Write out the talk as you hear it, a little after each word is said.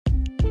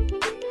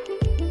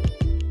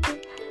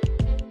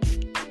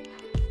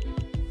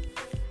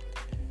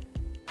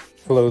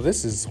Hello,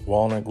 this is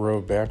Walnut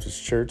Grove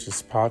Baptist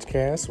Church's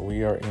podcast.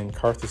 We are in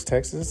Carthage,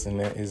 Texas, and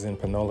that is in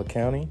Panola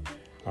County.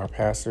 Our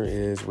pastor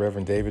is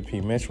Reverend David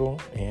P. Mitchell,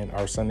 and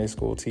our Sunday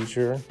school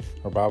teacher,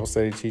 our Bible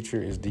study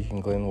teacher, is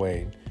Deacon Glenn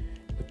Wade.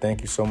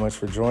 Thank you so much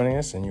for joining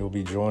us, and you'll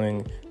be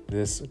joining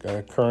this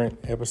current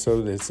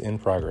episode that's in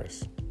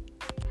progress.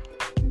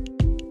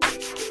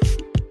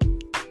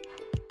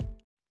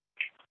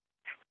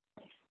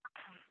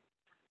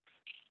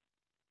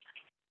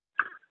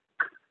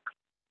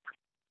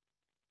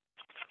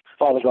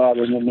 Father God,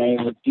 in the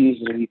name of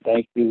Jesus, we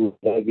thank you,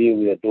 we love you,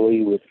 we adore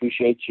you, we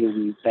appreciate you.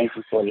 We thank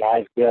you for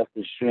life, death,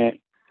 and strength.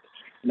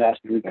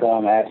 Master, we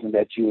come asking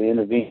that you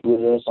intervene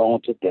with us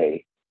on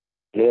today.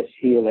 Bless,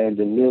 heal, and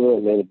deliver.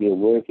 Let it be a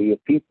word for your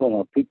people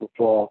and a people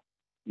for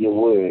your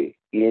word.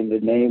 In the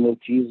name of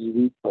Jesus,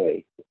 we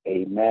pray.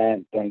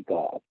 Amen. Thank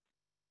God.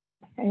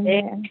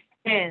 Amen.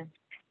 First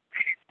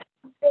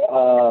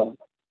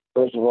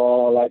of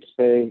all, I'd like to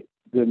say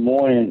good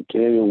morning to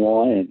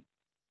everyone. And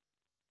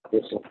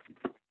it's a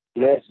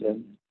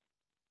blessing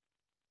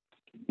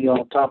to be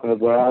on top of the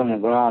ground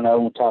and the ground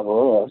on top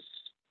of us.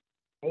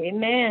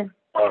 Amen.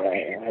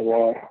 I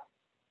want to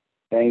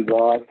thank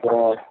God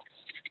for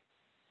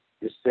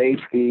the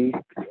safety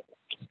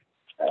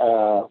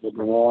with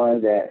the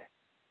one that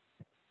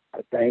I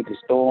think the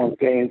storm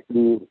came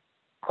through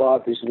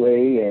Carthage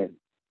way and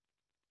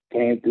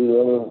came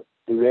through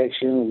the other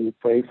direction. We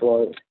pray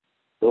for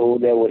those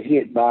that were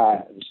hit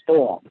by the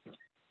storm.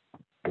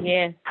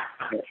 Yes.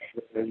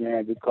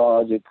 Amen,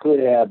 because it could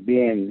have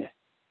been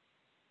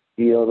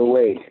the other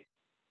way.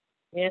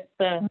 Yes,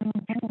 sir.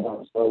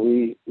 So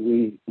we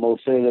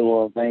most certainly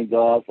want to thank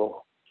God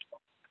for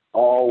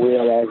all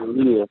well as it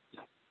is.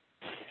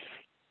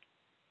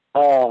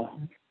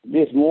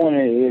 This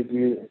morning, if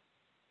you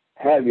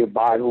have your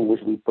Bible,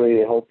 which we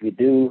pray and hope you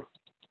do,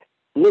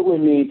 look with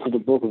me to the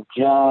book of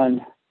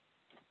John,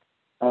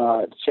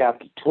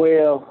 chapter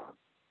 12.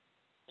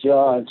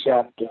 John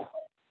chapter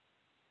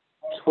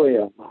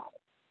 12.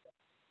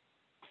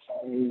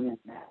 Amen.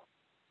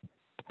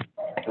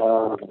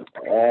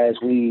 As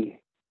we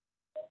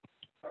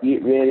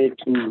get ready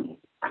to,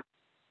 I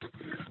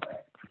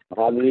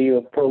believe,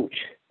 approach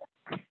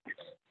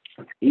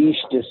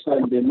Easter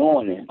Sunday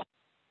morning,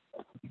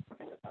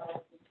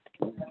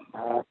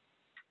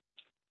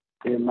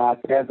 in my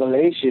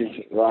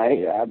calculations,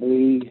 right, I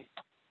believe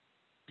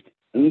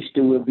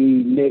Easter will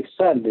be next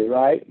Sunday,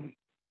 right?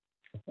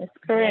 That's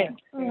correct.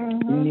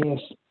 Mm-hmm.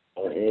 Yes.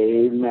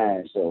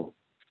 Amen. So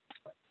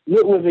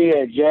look with me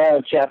at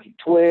John chapter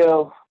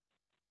 12,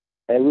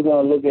 and we're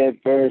going to look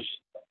at verse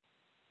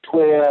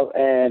 12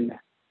 and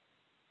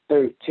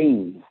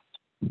 13.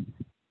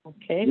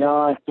 Okay.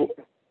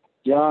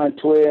 John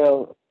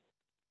 12,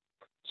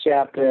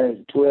 chapter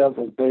 12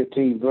 and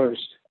 13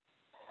 verse.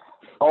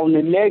 On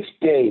the next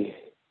day,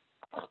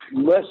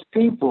 much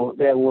people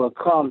that will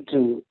come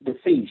to the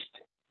feast,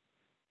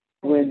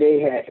 when they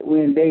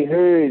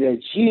heard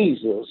that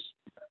Jesus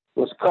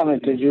was coming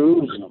to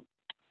Jerusalem,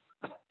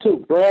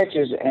 took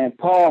branches and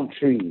palm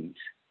trees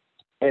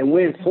and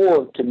went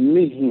forth to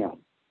meet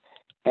him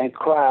and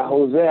cried,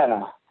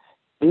 Hosanna,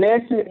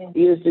 blessed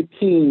is the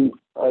King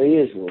of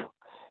Israel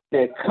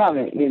that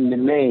cometh in the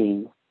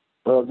name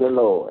of the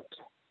Lord.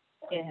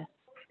 Yeah.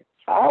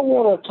 I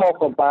want to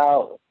talk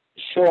about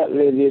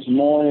shortly this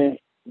morning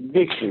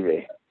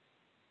victory.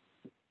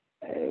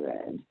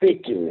 Amen.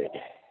 Victory.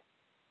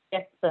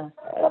 Yes, sir.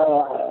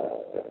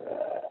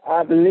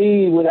 I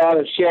believe without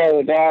a shadow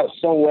of doubt,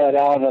 somewhere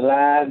down the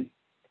line,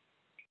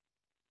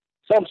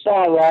 some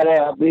songwriter,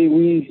 I believe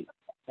we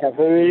have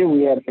heard it,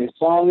 we have been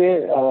sung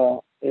it.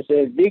 It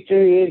says,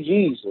 victory in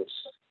Jesus.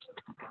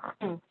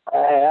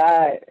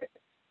 I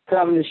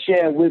come to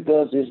share with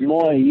us this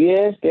morning,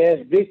 yes,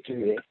 there's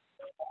victory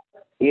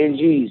in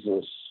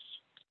Jesus.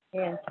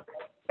 Yes.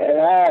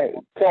 And I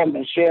come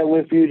to share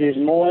with you this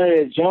morning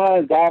that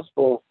John's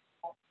gospel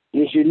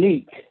is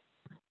unique.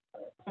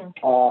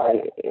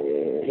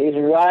 His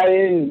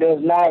writing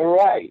does not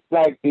write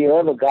like the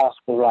other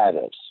gospel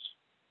writers.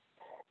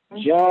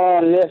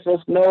 John lets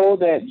us know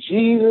that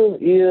Jesus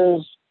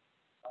is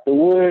the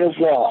Word of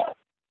God,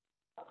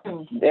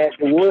 that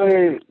the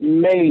Word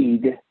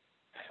made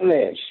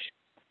flesh.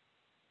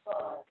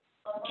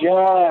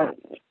 John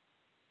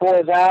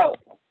points out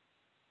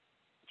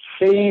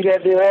things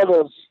that the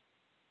others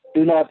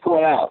do not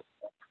point out.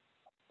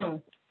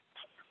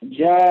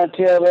 John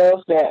tells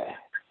us that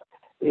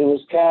it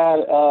was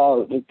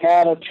the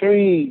kind of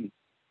tree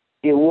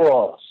it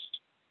was.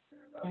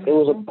 It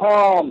was a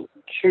palm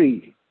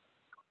tree.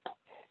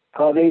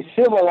 Because they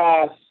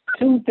symbolize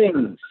two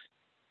things.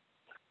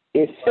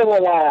 It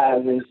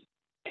symbolizes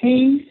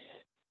peace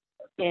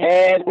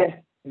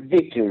and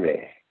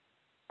victory.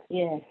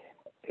 Yes.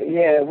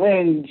 Yeah,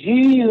 when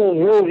Jesus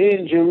rode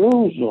in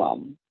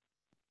Jerusalem,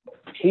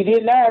 he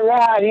did not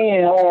ride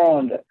in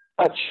on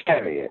a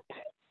chariot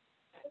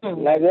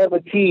like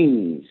other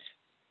kings.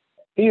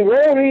 He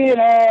rode in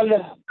on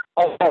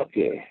a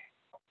donkey.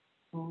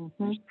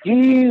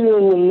 Jesus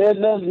was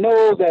letting us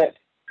know that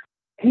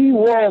he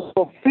was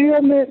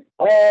fulfillment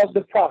of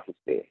the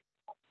prophecy.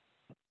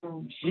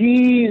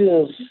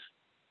 Jesus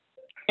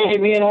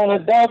came in on a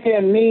donkey,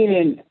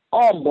 meaning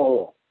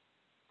humble.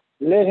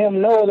 Let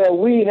him know that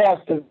we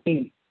have to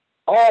be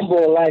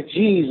humble like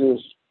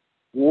Jesus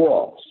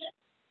was.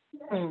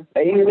 And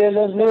he let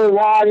us know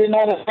why it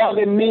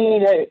doesn't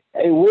mean that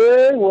a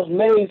word was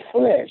made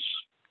flesh,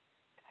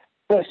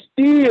 but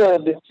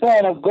still the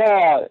Son of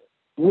God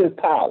with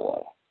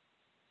power.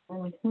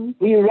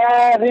 He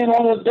rode in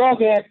on a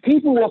donkey and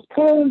people were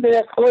pulling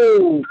their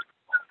clothes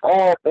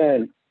off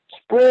and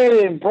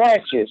spreading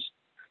branches,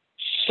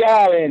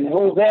 shouting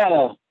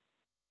Hosanna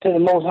to the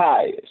Most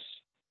Highest.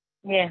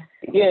 Yeah.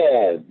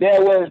 Yeah,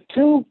 there were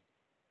two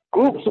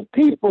groups of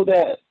people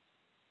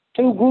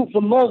two groups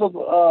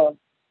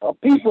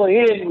of people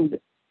in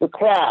the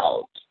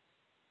crowd.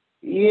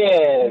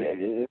 Yeah,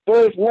 the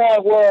first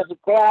one was the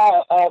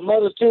crowd,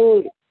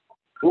 multitude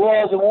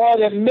was the one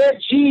that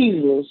met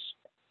Jesus.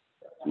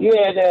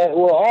 Yeah, that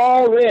were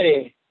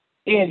already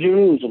in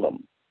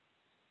Jerusalem.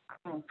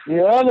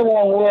 The other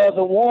one was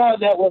the one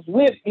that was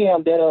with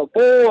him, that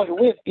abode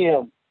with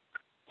him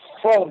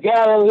from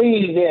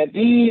Galilee. That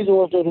these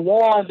were the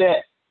ones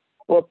that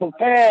were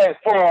prepared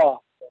for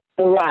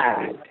the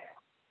ride.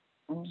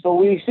 So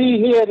we see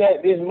here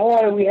that this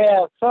morning we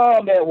have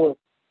some that were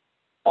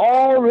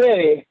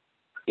already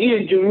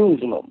in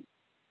Jerusalem.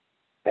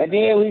 And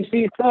then we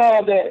see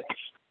some that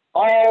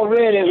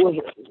already was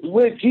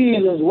with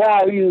Jesus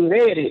while he was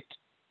headed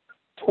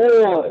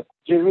toward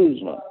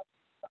Jerusalem.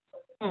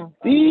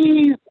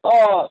 These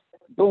are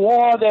the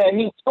ones that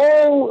he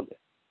told,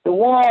 the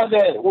ones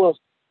that was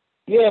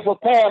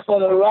prepared for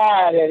the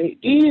ride. And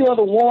these are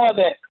the ones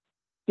that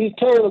he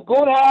told to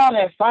go down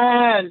and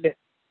find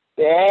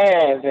the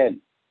ass,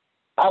 and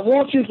I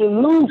want you to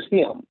loose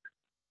him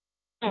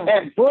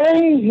and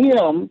bring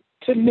him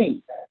to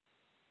me.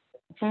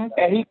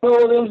 And he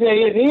told them that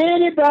if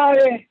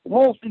anybody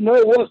wants to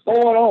know what's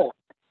going on,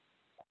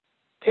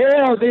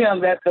 tell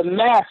them that the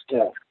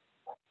master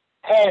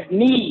has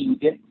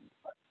need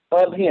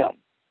of him.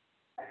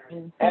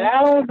 And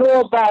I don't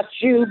know about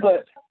you,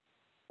 but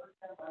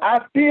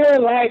I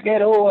feel like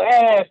that old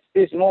ass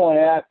this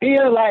morning. I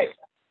feel like,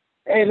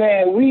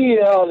 amen, we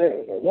are the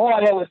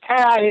one that was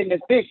tied in the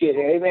thicket.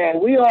 Amen.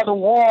 We are the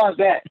ones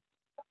that,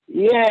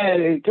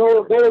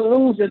 go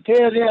loose and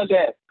tell them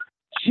that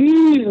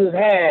Jesus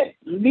had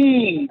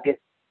need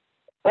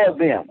of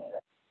them.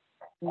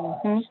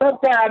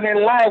 Sometimes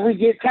in life we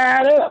get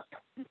tied up.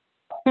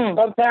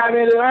 Sometimes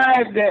in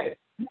life that,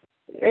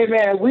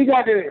 amen, we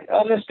got to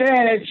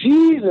understand that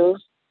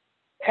Jesus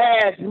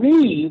has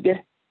need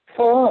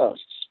for us.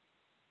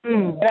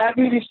 And I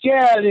need to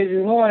share this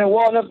morning,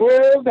 Walter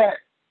Grove, that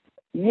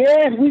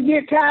yes, we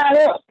get tied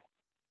up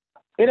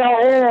in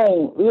our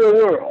own little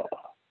world.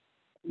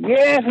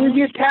 Yes, we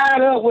get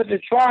tied up with the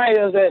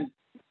trials and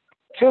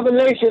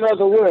tribulation of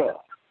the world.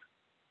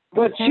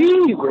 But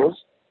Jesus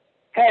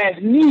has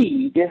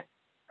need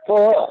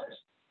for us.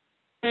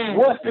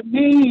 What's the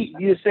need,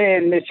 you're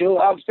saying, Mitchell?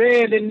 I'm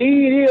saying the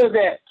need is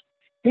that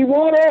he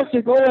wants us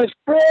to go and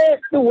spread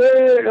the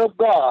word of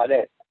God.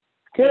 And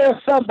tell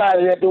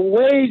somebody that the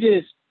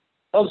wages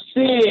of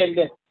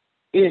sin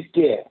is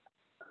death.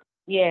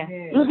 Yeah.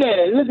 Look at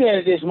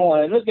it this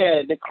morning. Look at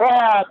it. The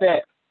crowd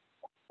that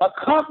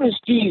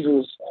accomplished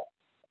Jesus.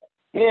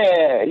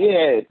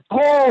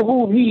 Told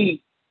who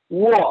he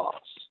was.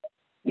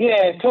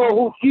 Told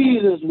who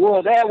Jesus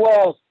was. That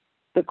was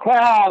the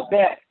crowd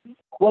that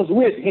was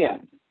with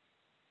him.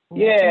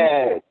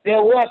 There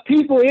were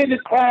people in the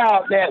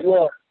crowd that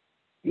were,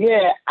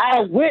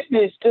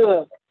 eyewitness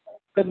to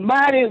the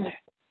mighty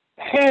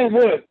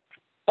handwork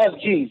of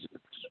Jesus.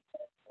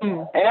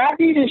 And I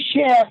need to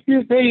share a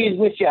few things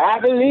with you. I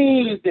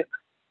believe that,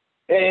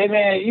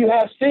 amen, you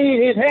have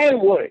seen his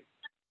handwork.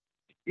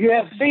 You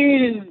have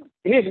seen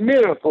his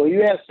miracle.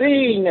 You have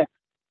seen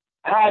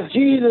how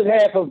Jesus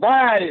had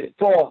provided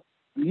for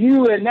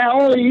you, and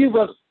not only you,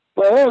 but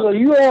for others.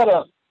 You ought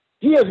to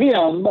give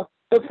him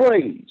the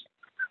praise.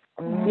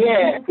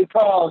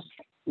 Because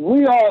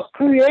we are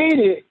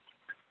created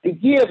to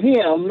give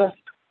him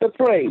the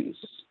praise.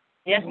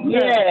 Yes,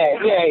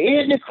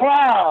 in the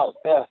crowd.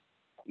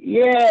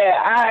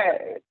 I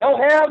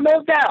don't have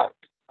no doubt,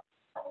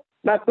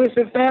 my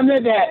Christian family,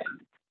 that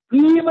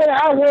even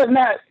I was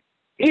not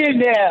in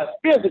there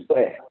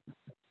physically.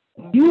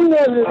 You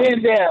wasn't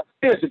in there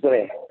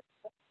physically.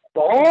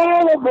 But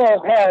all of us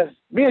have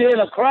been in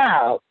a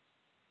crowd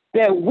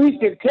that we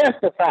can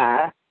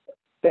testify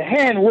the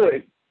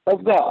handwork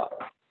of God.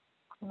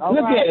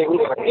 Look at it.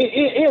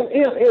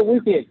 If we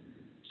can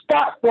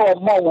stop for a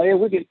moment, if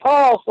we can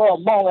pause for a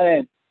moment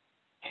and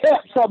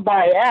help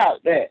somebody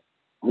out there.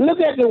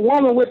 Look at the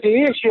woman with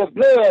the issue of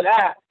blood.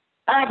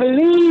 I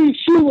believe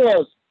she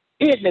was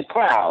in the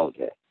crowd.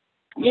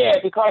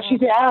 Because she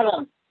said, I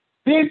done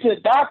been to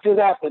doctors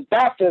after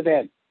doctors,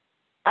 and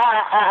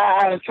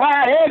I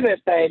tried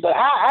everything, but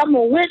I'm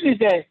a witness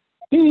that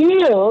he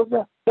is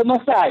the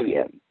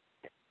Messiah.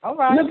 All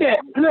right. Look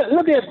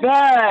at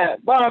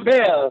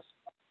Barnabas.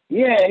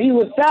 He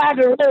was side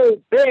the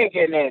road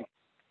begging, and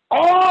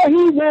all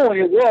he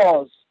wanted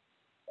was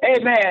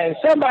amen,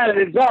 somebody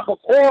to drop a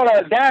quarter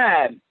or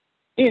dime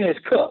in his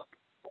cup.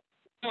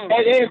 And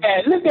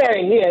amen, look at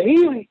it here.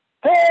 He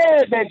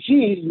heard that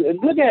Jesus,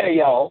 look at it,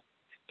 y'all.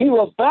 He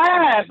was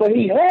blind, but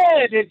he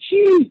heard that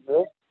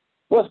Jesus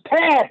was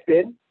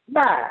passing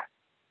by.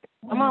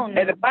 Come on.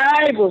 And the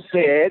Bible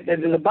said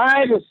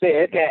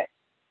that,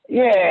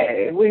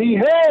 yeah, when he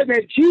heard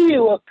that Jesus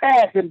was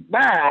passing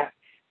by,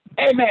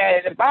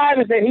 amen, the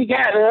Bible said he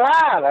got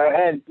louder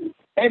and,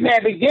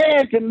 amen,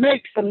 began to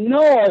make some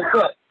noise.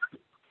 But,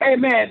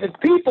 amen, the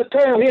people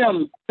told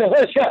him to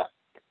hush up,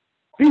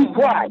 be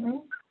quiet.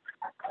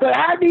 But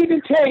I need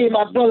to tell you,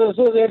 my brothers,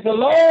 so that the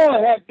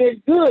Lord has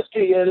been good to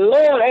you. The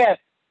Lord has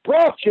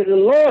brought you. The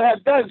Lord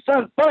has done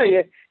something for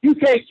you. You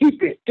can't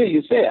keep it to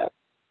yourself.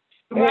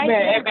 Right.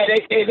 Amen. Amen.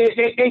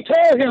 They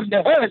told him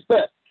to hush,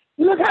 but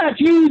look how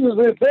Jesus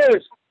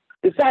reversed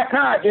the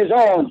psychiatrist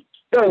on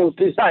those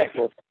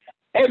disciples.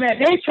 Amen.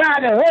 They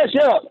tried to hush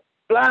up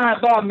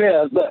blind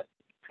Bartimaeus, but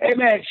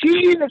amen,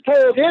 Jesus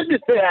told them to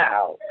sit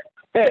down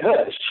and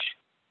hush.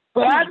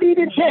 But I need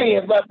to tell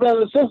you, my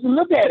brothers and sisters,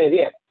 look at it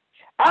here.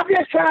 I'm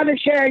just trying to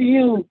share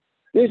you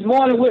this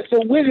morning with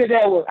some women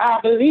that was, I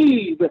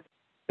believe,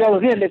 that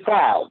was in the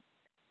crowd.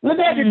 Look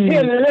at the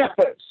 10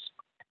 lepers.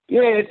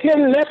 Yeah, the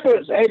 10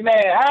 lepers,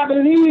 amen. I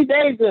believe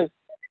they could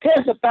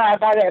testify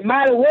by that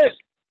mighty work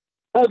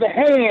of the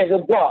hands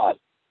of God.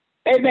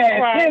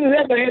 Amen. Right. 10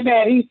 lepers,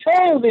 amen. He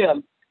told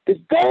them to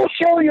go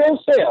show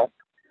yourself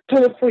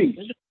to the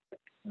priest.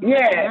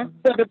 Yeah,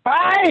 but the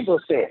Bible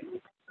said,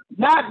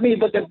 not me,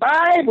 but the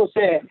Bible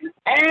said,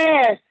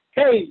 as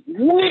they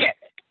went,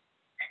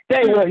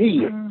 they were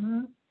healed.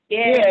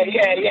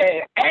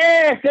 Yeah.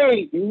 As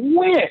they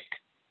went,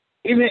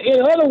 even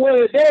in other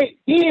words, they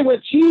did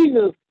what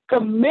Jesus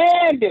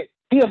commanded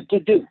him to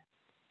do.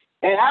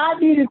 And I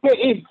need to say,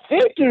 in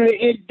victory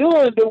in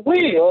doing the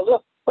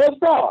will of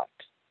God.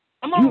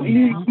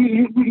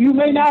 You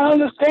may not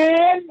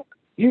understand,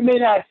 you may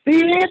not see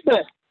it,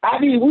 but I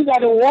mean, we got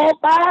to walk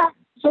by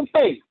some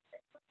faith.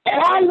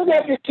 And I look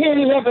at the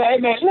 10 lepers,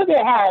 amen, look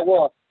at how it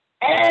was.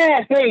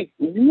 As they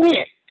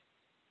went,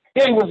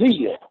 they was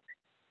healed.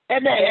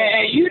 And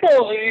you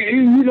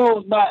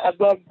know, my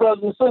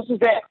brothers and sisters,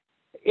 that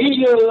in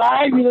your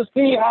life you'll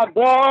see how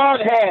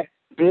God has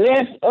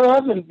blessed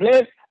us and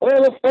blessed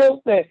other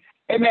folks.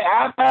 And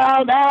I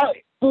found out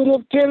through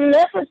the 10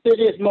 lepers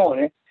this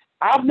morning.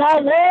 I'm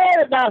not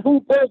worried about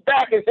who goes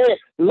back and says,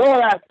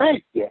 Lord, I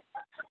thank you.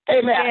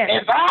 Amen.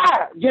 Yeah. If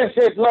I just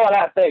said, Lord,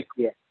 I thank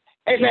you.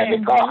 Amen.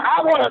 Because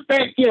I want to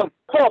thank him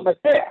for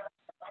myself.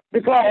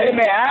 Because,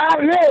 amen, I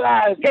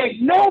realize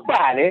can't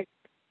nobody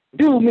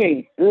do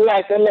me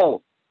like the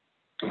Lord.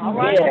 All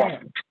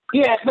right.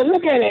 Yeah, but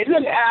look at it.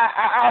 Look,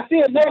 I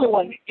see another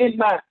one in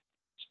my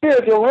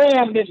spiritual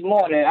realm this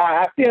morning.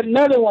 I see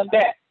another one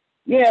that,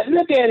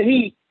 look at it.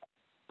 He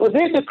was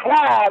in the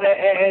crowd,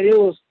 and it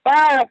was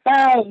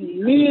 5,000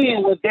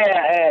 men was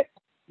there.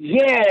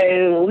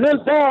 And,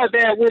 little boy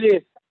there with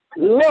his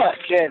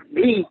lunch, and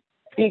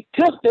he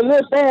took the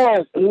little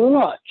boy's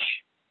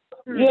lunch.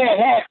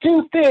 Had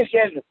 2 fish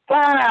and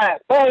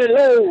 40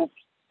 loaves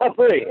of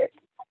bread.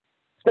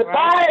 The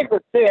Bible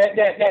said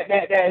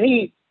that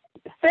he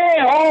fed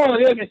all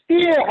of them and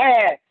still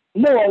had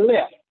more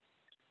left.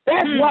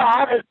 That's why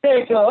I would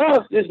say to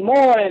us this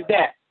morning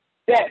that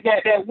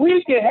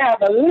we can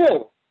have a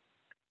little,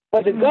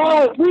 but the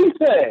God we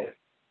serve,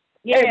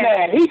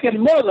 amen, he can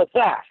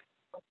multiply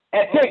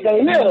and take a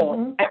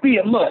little and be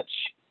a much.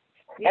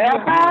 And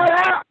I found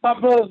out, my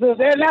brothers,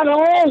 they're not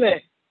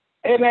only,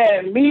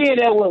 amen, men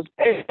that was,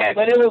 amen,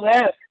 but it was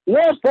at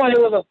one point,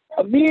 it was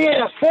a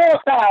men of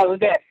 4,000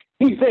 that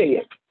he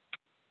said.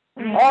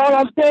 All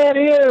I'm saying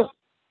is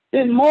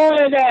this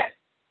morning that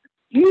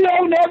you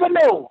don't never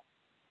know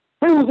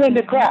who's in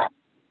the crowd.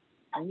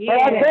 But I'm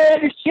glad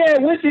to share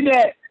with you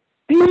that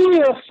these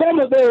are some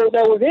of those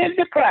that was in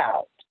the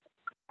crowd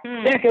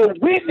that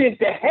could witness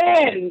the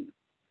hand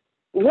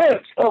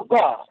works of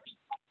God.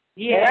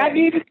 And I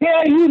need to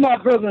tell you, my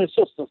brothers and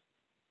sisters,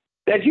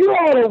 that you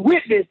ought to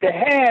witness the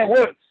hand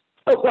works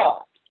of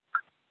God.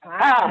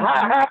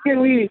 How can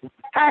we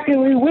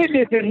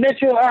witness it,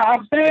 Mitchell?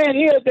 I'm saying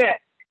here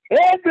that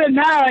every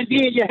now and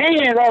then your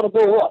hands ought to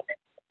go up.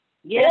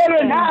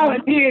 Every now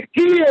and then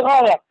tears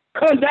ought to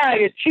come down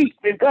your cheeks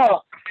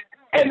because,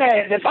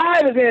 amen, the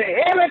Bible says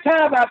every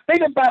time I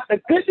think about the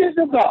goodness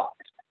of God,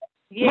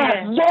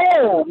 my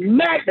soul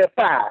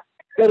magnifies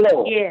the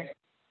Lord.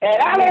 And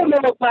I don't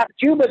know about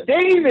you, but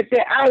David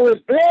said, I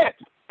was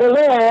blessed the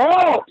Lord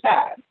all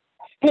times.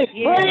 His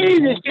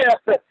praise shall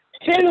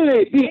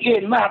continually be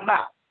in my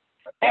mouth.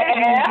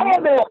 And I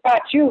don't know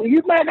about you.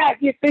 You might not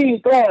get things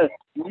going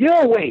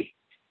your way.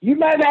 You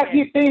might not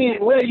get things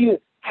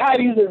how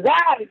you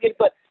desire to get,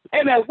 but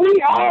amen,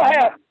 we all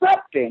have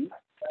something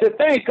to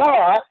thank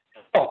God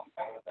for.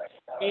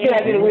 But look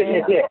at it.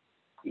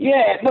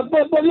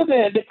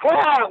 The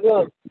crowd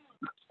was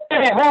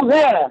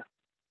Hosanna.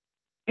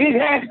 It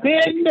has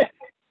been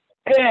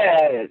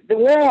the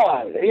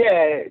one.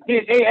 They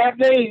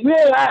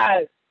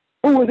realized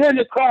who was in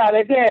the crowd.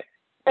 They said,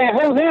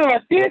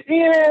 Hosanna, this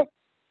is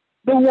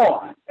the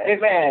one.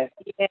 Amen.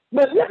 Yeah.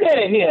 But look at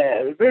it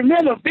here.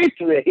 Remember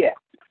victory here.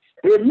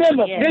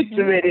 Remember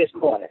victory this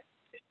morning.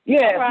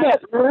 Yeah, Right.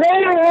 but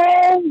later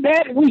on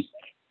that week,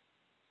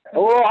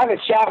 oh, I can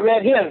shout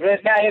right here.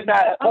 Right now is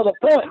my other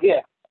point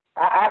here.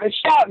 I can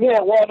shout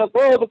here, Walter,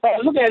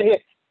 because look at it here.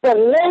 But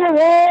later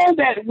on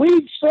that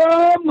week,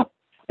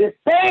 the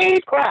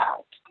same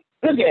crowd,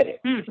 look at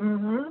it,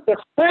 the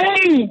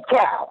same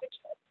crowd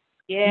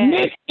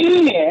mixed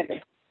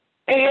in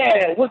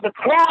and with the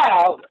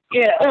crowd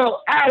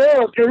out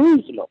of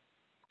Jerusalem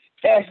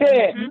and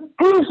said,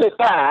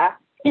 crucify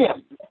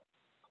him.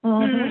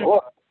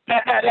 Well,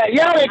 now,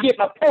 y'all ain't get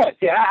my point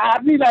here. I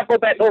need to go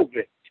back over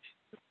it.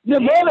 The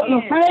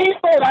same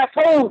folk I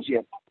told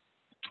you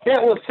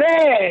that was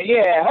saying,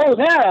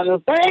 Hosanna,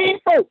 the same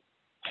folk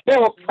that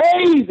were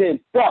praising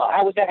God.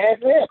 I was at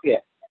help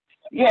here.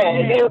 Yeah,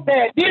 and they were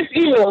saying, this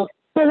is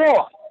the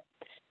Lord.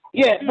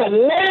 Yeah, but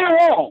later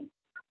on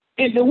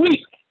in the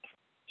week,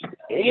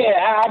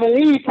 I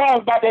believe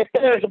probably about that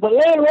Thursday, but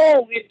later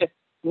on in the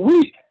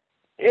week,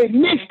 it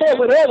mixed up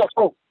with other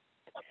folks.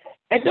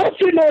 And don't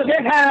you know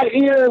that's how it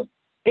is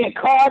in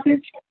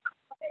Carthage,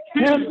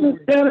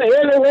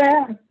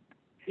 everywhere?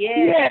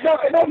 Yeah,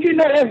 don't you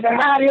know that's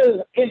how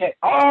it is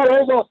all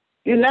over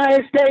the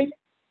United States?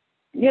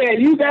 Yeah,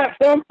 you got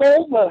some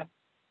folks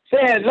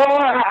saying, Lord,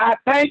 I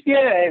thank you,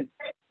 and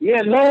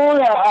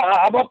Lord,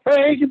 I'm going to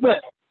praise you,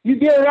 but you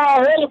get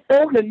around other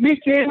folks and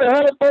mix in with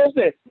other folks,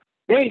 and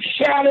they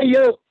shatter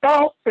your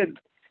thoughts and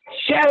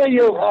shatter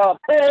your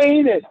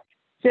pain, and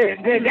say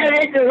that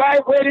ain't the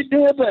right way to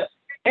do it, but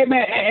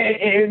amen,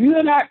 if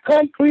you're not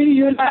concrete,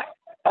 you're not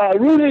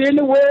rooted in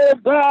the Word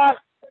of God,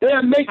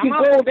 they'll make you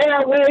go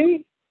their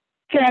way.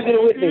 Can't do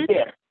it with me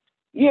here.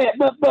 Yeah,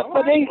 but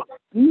they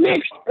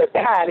mixed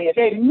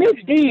they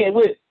mixed in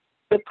with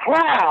the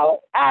crowd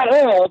out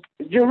of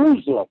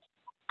Jerusalem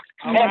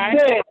and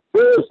said,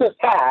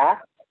 crucify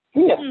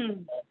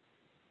him.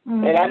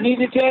 And I need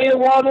to tell you,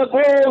 Walter,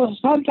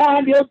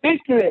 sometimes your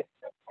victory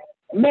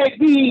may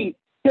be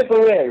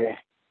temporary.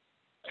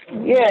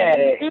 Yeah,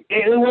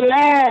 it will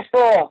last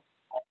for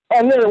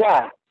a little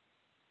while.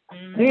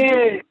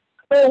 Then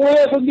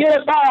we'll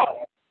forget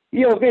about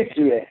your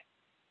victory.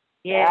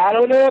 Yeah, I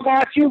don't know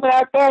about you, but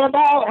I thought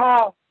about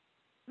how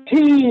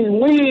teams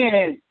win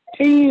and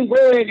teams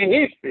go into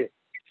history.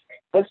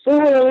 But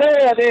sooner or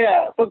later,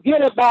 they'll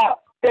forget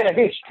about their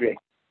history.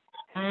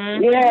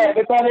 Yeah,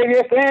 because they're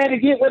just glad to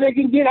get what they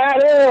can get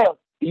out of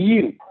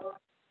you.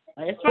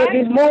 That's right. But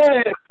this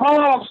morning,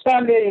 Palm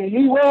Sunday,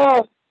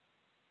 when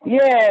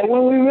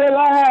we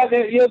realize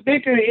that your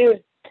victory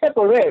is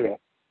temporary.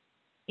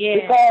 Yeah.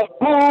 Because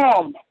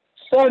Palm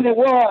Sunday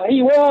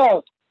he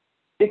was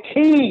the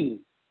king.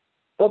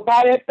 But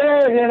by that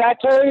Thursday, I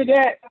told you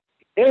that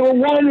they were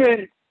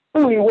wondering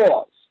who he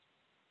was.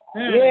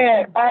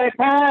 Yeah, by the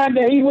time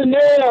that he was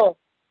nailed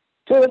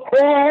to the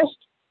cross,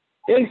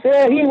 they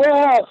said he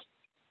was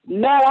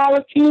not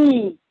our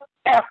king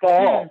after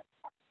all.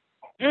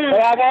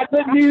 But I got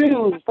good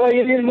news for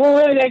you this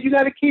morning that you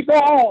got to keep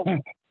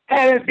on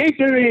having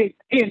victory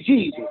in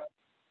Jesus.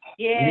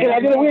 Yeah,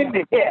 I get a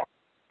witness here.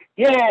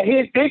 Yeah,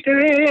 his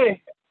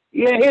victory,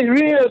 his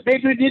real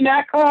victory did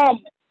not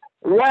come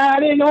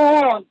riding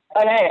on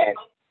an ass.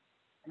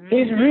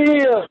 His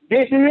real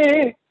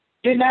victory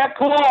did not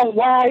come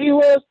while he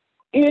was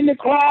in the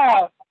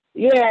crowd.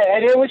 Yeah,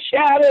 and it was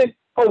shouting,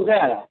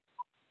 Hosanna.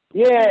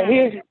 Yeah,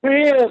 his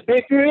real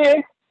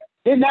victory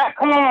did not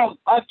come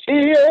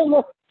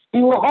until he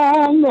was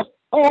hung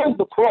on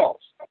the cross.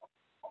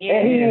 Yeah.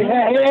 And he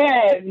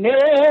had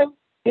nailed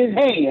his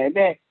hand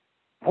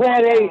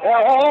where they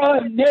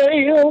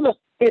nailed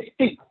his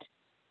feet.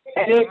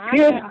 And they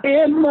pierced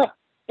him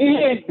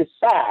in the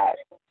side.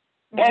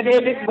 And they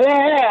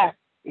declare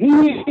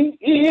he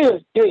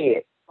is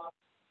dead.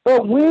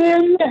 But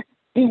when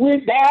he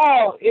went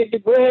down in the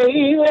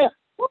grave,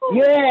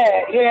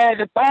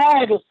 the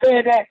Bible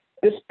said that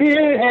the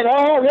spirit had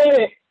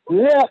already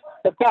left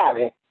the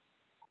body.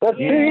 But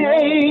 3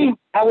 days,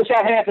 I wish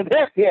I had some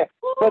help here,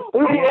 but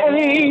 3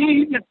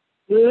 days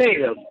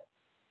later,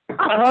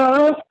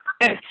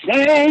 that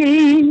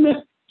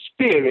same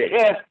spirit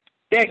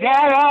that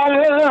got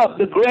out of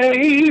the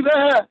grave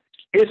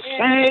is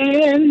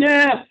saying,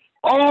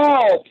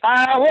 all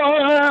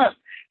power,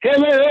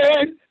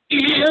 heaven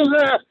is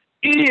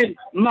in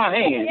my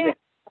hand.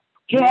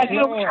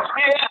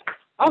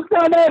 I'm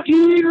talking about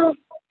Jesus.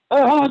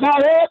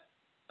 Got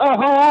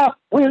up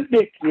with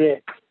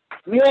victory.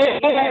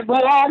 Yeah,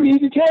 but I need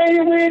to tell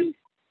you when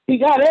he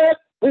got up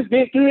with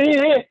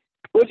victory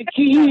with the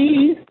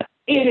keys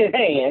in his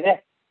hand.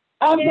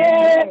 I'm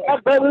glad, my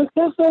brothers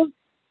and sisters,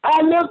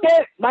 I looked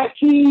at my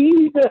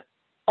keys a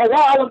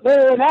while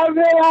ago and I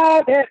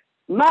realized that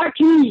my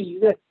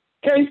keys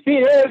can't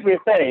fit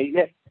everything.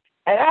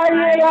 And I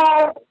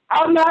realized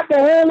I'm not the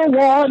only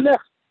one that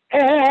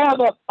have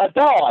a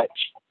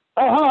Dodge.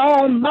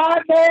 My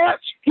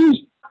Dodge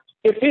key,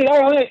 if it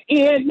only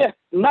in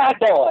my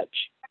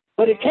Dodge.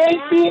 But it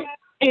can't fit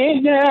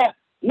in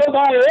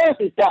nobody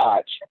else's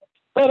Dodge.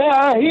 But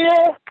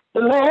here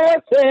the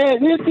Lord says,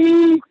 with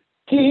these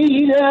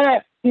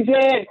Peter, he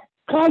said,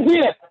 come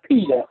here,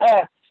 Peter.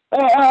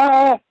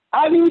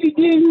 I need to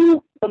give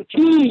you some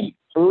keys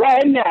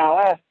right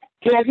now.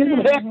 Can I get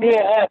some help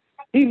here?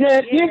 He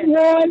said, this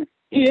one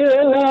is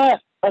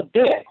a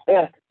death.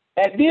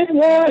 And this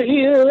one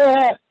is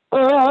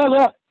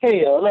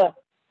hell.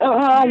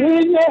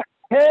 When the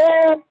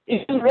hell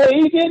is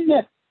raging,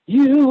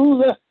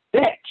 use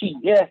that key.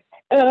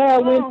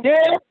 When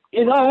death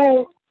is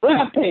on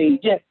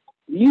rampage,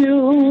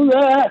 use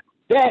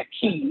that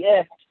key.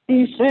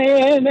 He's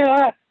saying,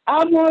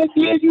 I'm going to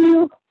give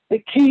you the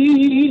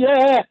key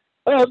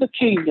of the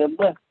kingdom.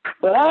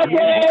 But I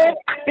said,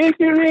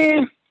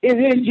 victory is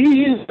in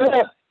Jesus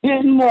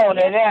this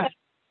morning.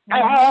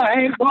 I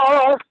ain't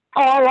going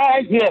all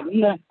right here.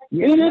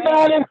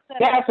 Anybody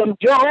got some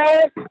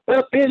joy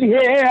up in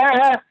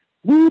here?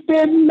 We've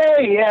been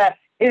made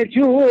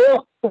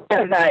into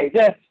tonight.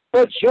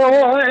 But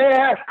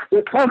joy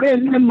will come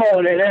in the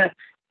morning.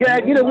 Can I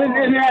get a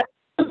witness in that?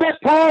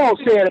 What Paul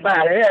said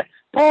about it.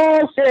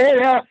 Paul said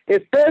in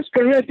 1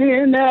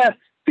 Corinthians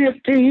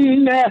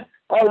 15,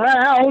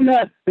 around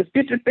the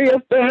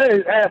 55th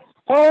verse,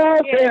 Paul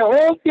said,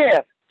 oh,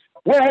 death,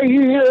 where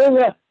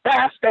is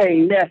thy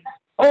stain?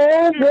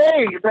 Oh,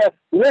 grave,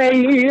 where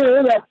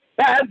is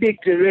thy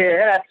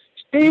victory?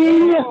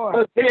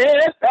 Still,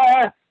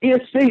 death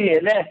is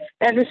sin,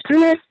 and the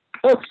strength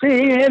of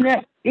sin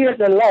is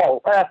the law.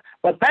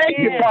 But thank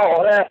you,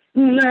 Paul.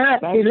 He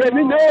let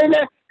me know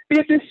that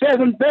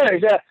 57th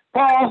verse.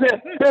 Paul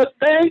said, but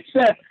thanks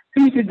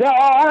be to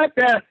God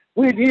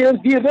which is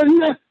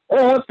given us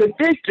the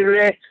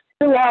victory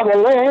through our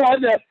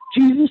Lord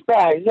Jesus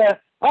Christ.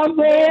 I'm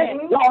there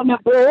on the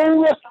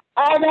board.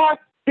 I got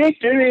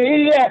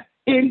victory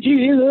in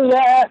Jesus.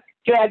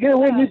 Can I get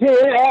with you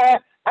here?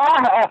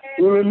 I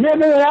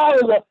remember when I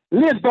was a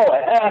little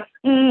boy,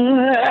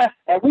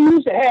 and we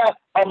used to have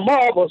a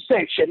marble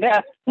section.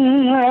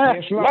 My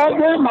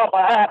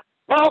grandmama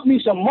bought me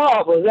some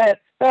marbles.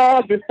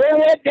 Before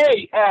that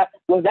day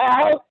was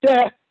out,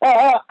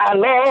 I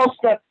lost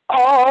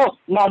all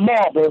my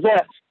marbles.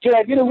 Can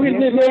I get a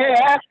witness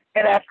there?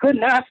 And I could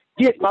not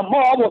get my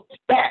marbles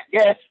back.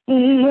 I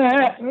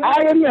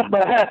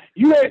remember,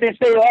 you heard me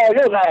say all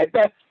your life,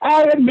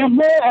 I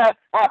remember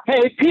I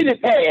paid penny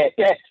pad,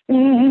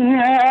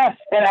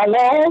 and I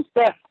lost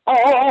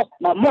all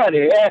my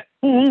money.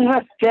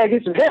 Can I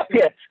get some help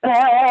here?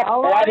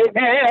 I didn't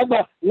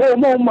have no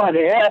more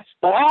money.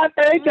 But I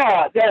thank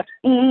God that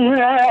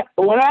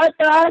when I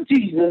found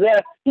Jesus,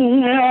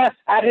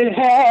 I didn't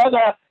have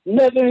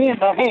nothing in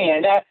my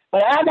hand.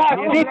 But I got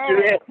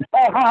victory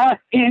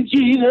in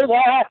Jesus.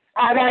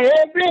 I got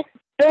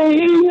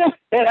everything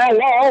that I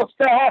lost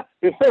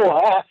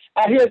before.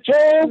 I hear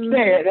Job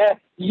saying,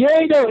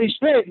 yea, though he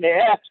strengthened me,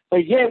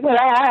 but yet when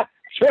I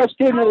trust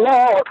in the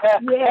Lord,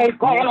 ain't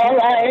going all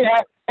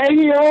right, ain't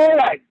he all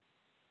right?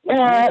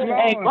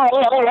 Ain't going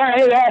all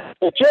right.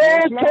 The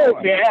Job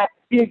told me,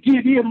 he'll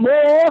give you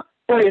more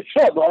for your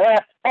trouble.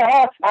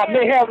 I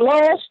may have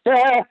lost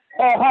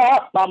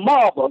my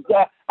marbles.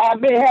 I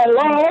may have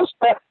lost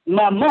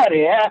my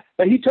money,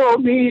 but he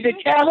told me to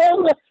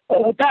cattle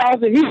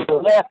 1,000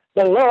 hills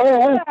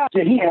belong to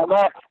him.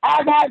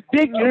 I got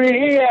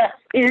victory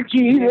in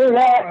Jesus.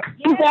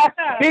 You got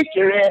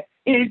victory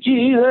in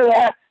Jesus.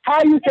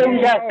 How you say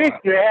we got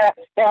victory?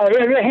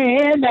 Every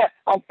hand,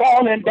 I'm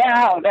falling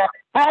down.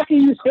 How can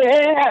you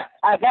say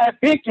I got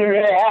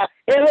victory?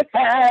 Every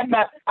time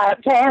I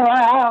turn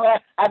around,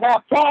 I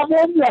got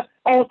problems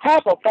on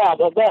top of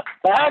problems.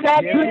 But I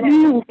got good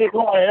news this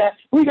morning.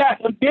 We got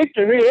some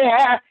victory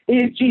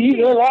in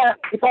Jesus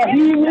because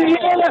he will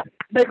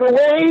make a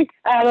way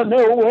out of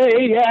no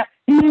way.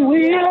 He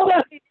will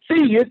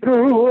see you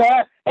through.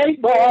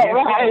 Ain't all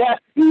right.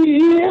 He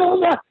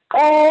will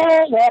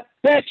all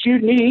that you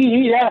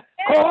need.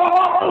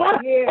 Call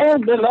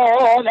on the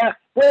Lord.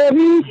 Will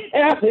he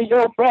answer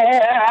your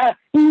prayer?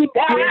 He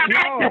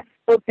died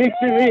for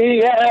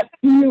victory.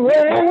 He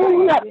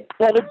rose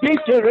for the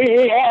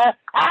victory.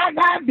 I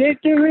got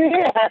victory,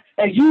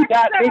 and you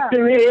got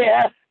victory.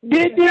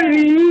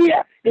 Victory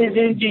is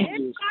in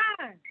Jesus.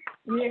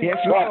 Yes,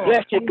 God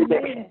bless you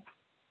today.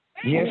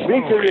 Yes,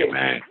 victory.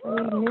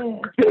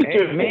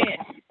 Victory.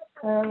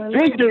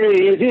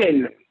 Victory is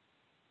in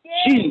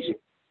Jesus.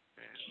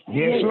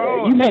 Yes,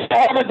 Lord. You may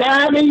have a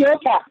dime in your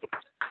pocket.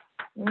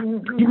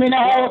 You may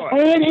not have a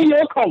friend in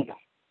your corner.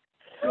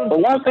 But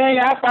one thing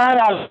I find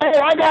out,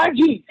 I got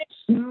Jesus.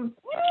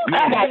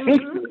 I got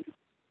victory.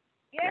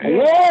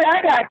 Lord,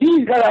 I got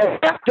Jesus because I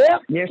wrapped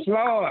up. Yes,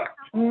 Lord.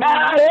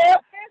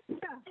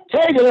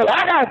 Take it,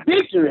 I got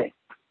victory.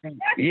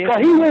 Because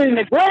he went in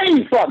the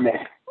grave for me.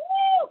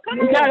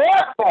 He got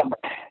up for me.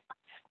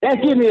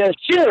 That gives me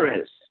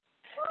assurance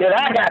that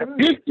I got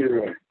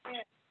victory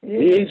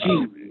in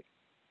Jesus.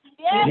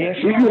 Yes,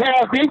 do you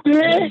have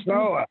victory? Yes,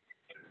 Lord.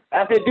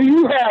 I said, do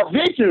you have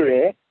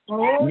victory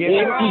in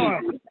Yes,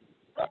 Jesus?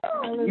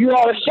 You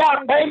ought to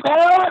shout, thank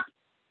God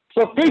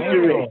for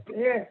victory.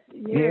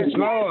 Yes,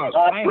 Lord.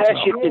 God bless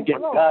you today.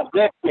 God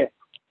bless you.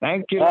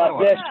 Thank you, God Lord.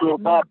 bless you.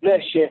 God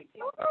bless you.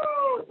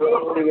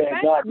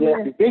 God bless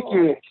you.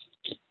 Victory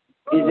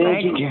in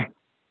Thank Jesus. you.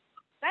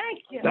 Thank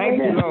you. Thank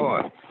you,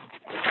 Lord.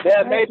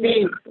 There may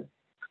be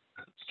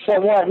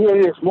someone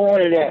here this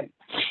morning that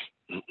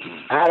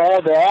out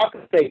of the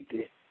architect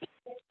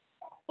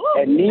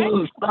and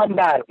needs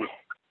somebody.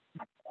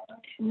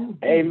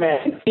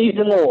 Amen. Need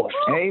the Lord.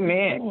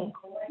 Amen.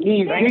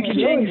 Need Thank you,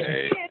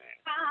 victory. Jesus.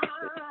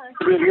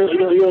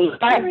 Your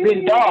life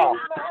been dark.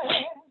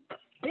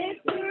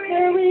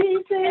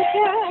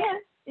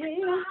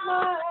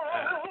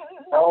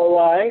 All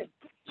right.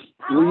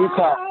 Will you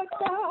come?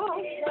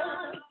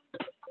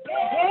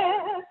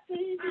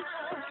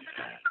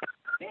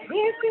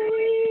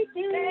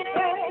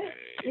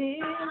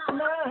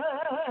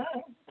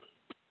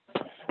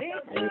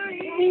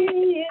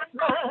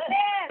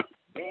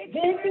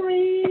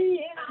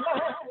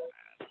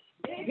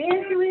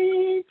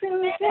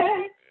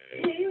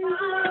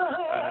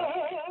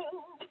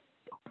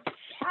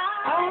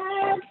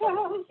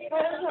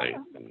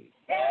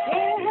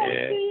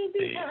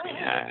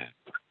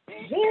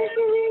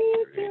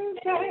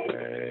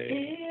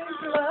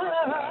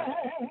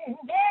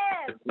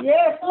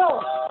 Yes,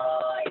 Lord.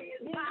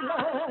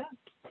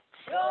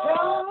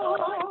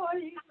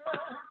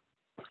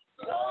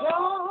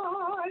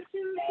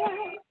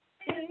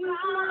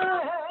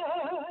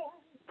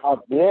 God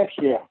bless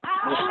you.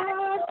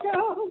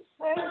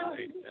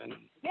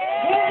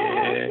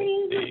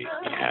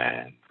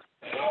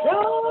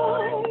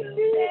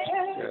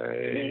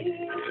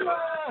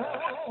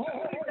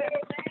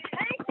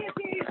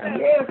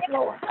 Yes,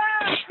 Lord.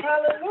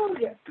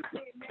 Hallelujah.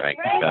 Thank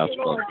you, God,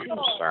 for a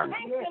beautiful sermon.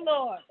 Thank you,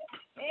 Lord.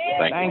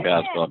 Thank you,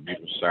 God, for a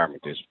beautiful sermon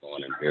this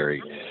morning.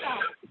 Very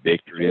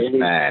victory is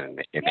mine,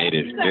 and it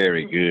is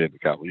very good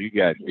because when you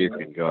got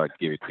victory and God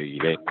give it to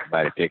you, let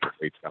nobody take it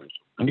away from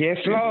you. Yes,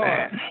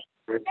 Lord.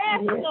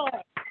 Yes, Lord.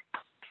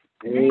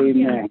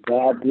 Amen.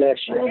 God bless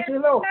you. Thank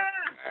you, Lord.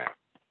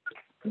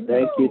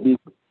 Thank you,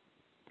 Deacon.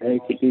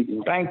 Thank you,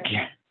 Deacon. Thank you.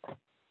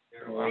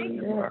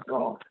 Yes,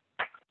 Lord.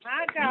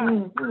 My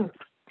God.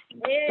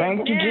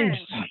 Thank you, Jesus.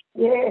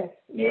 Yes,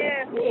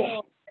 yes,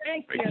 yes.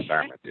 Thank Great you.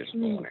 sermon this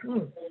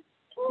morning.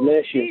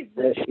 Bless you.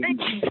 Bless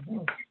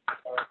you.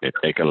 It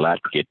take a lot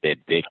to get that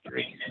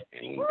victory,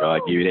 and when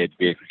God give you that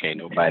victory, can't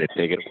nobody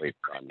take it away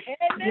from you.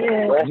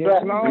 That's Yes,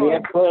 right. Lord.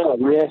 Yes, sir.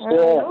 Yes,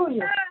 sir.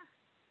 Hallelujah.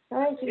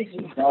 Thank you,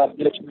 Jesus. God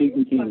bless you,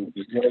 Deacon King.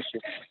 Bless you.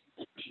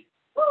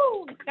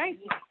 Woo, thank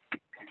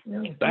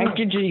you. Thank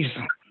you, Jesus.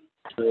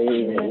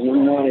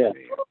 Anyone else?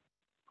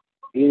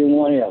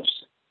 Anyone else?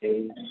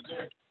 Amen.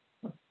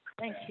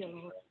 Thank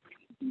you,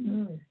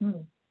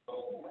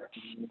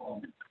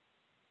 Lord.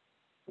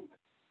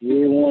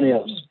 Anyone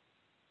else?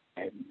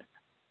 I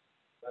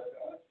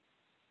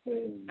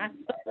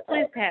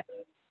please have.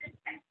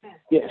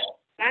 Yes.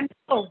 I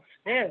know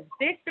there's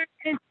victory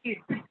in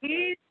Jesus.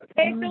 He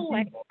takes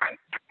away.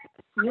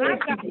 My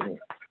God.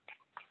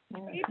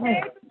 He takes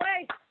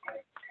away.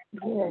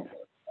 Yes.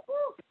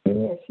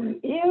 Yes, he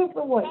is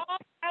the way,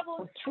 All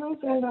the truth,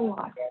 and the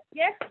life.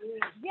 Yes,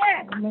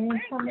 yes. A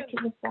man coming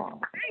to the Father.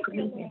 Thank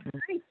you, Lord.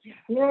 Thank you.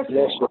 Yes,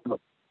 Bless Lord. you.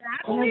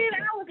 I believe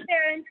I was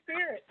there in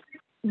spirit.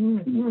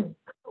 Mm-hmm.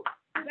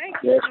 Thank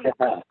you. Bless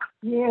you.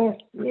 Yes,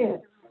 yes,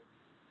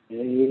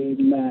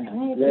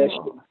 Amen. Bless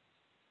you.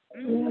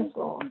 yes,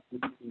 Lord.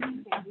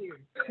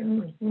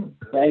 Mm-hmm.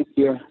 Thank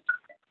you.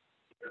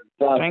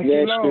 God Thank bless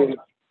you, Lord. you.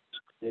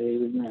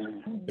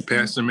 Amen.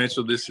 Pastor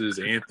Mitchell, this is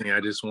Anthony. I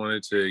just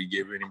wanted to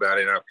give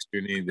anybody an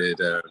opportunity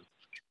that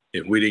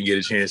if we didn't get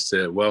a chance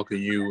to welcome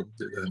you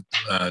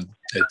at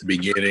the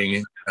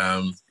beginning,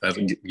 I'll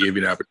give you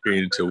an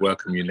opportunity to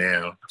welcome you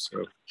now.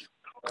 So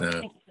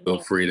feel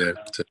free to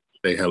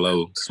say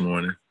hello this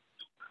morning.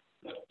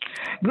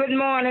 Good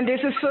morning.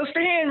 This is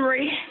Sister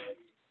Henry.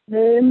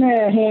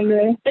 Amen,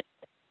 Henry.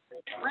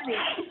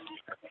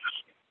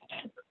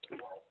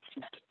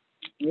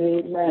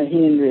 Amen,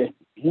 Henry.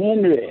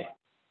 Henry.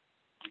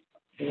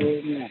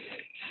 Amen.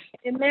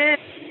 Amen.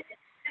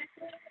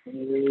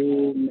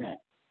 Amen.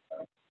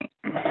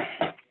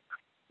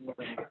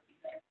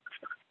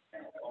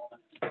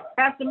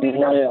 Pastor What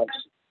Mitchell, else?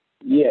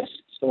 Yes.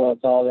 So I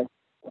call it.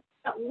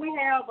 we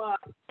have a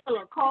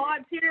couple of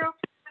cards here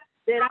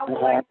that I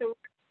would like to.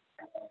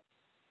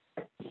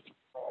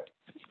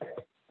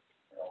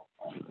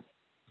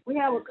 We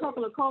have a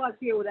couple of cards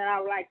here that I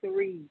would like to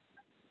read.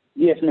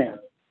 Yes, ma'am.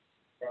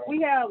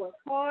 We have a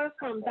card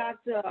from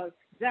Dr.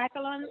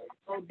 Jacqueline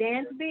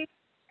O'Dansby,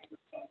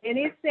 and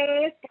it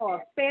says, for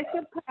a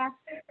special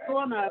pastor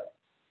on a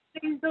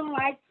season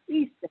like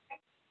Easter,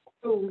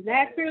 to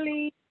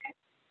naturally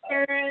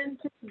turn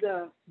to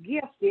the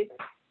gifted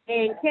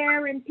and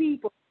caring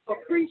people to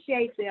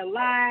appreciate their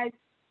lives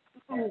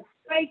through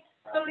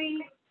faithfully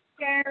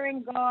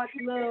sharing God's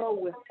love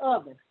with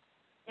others.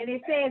 And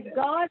it says,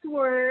 God's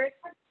word,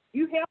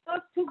 you help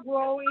us to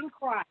grow in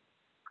Christ.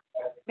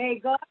 May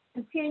God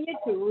continue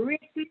to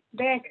richly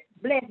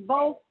bless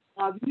both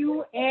of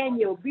you and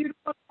your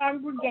beautiful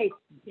congregation.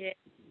 Yes.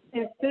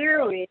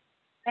 Sincerely,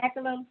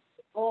 Jacqueline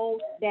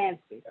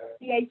O'Dansby,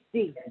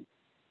 PhD.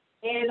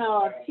 And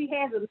she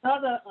has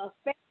another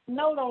special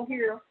note on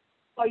here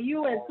for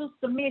you and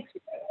Sister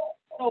Mitchell.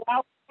 So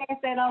I'll pass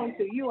that on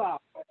to you all.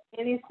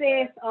 And it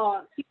says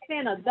she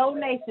sent a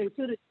donation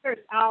to the church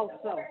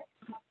also.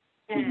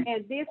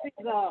 And this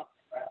is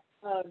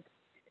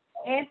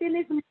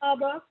Anthony's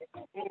mother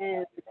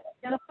and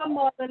Jennifer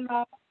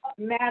mother-in-law,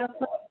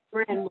 Madison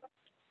grandmother.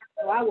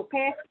 So I will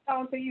pass it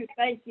on to you.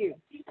 Thank you.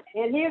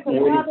 And here's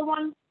another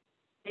one.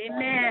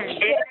 Amen.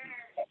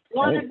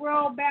 Warner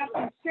Grove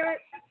Baptist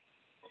Church,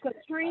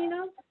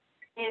 Katrina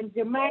and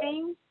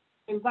Jermaine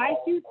invite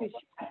you to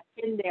share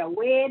in their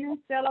wedding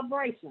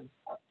celebration.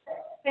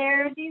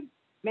 Saturday,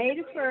 May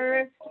the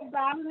 1st,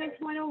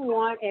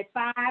 2021 at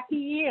 5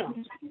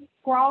 p.m.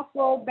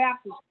 Crossroad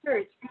Baptist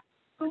Church,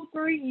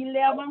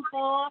 2311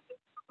 Farm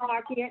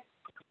Market,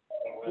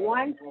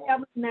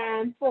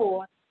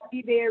 1794,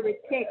 Seabury,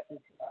 Texas.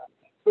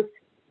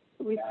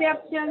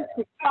 Reception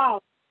to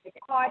follow at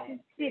Carthage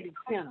City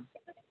Center.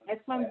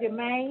 That's from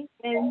Jermaine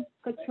and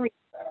Katrina.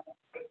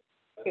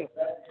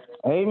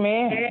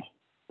 Amen.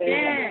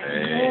 Amen.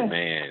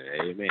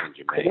 Amen,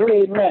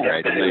 Jermaine. Amen.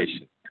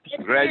 Congratulations.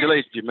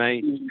 Congratulations,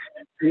 Jermaine.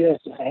 Yes.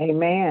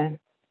 Amen.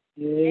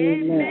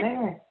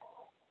 Amen.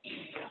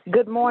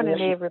 Good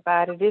morning,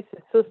 everybody. This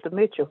is Sister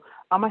Mitchell.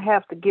 I'm going to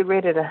have to get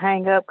ready to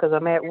hang up because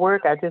I'm at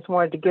work. I just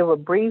wanted to give a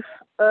brief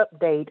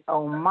update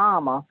on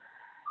Mama.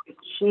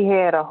 She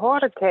had a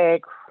heart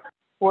attack.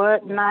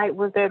 What night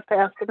was that,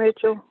 Pastor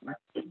Mitchell?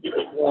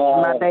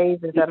 My days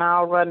and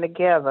all run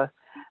together.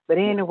 But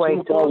anyway,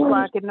 2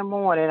 o'clock in the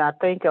morning, I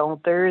think on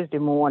Thursday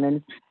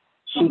morning,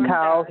 she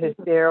called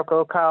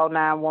hysterical, called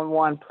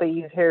 911,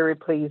 please hurry,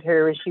 please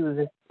hurry. She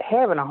was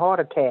having a heart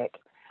attack.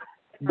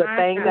 But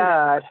thank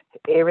God,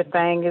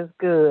 everything is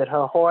good.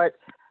 Her heart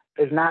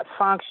is not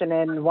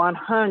functioning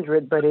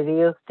 100, but it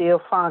is still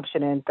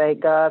functioning.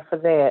 Thank God for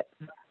that.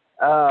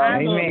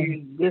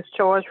 Amen.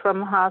 Discharged from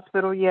the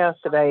hospital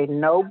yesterday.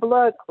 No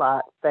blood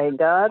clot. Thank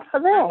God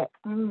for that.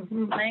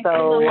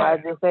 So I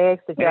just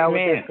ask that y'all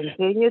would just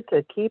continue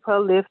to keep her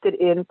lifted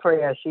in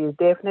prayer. She's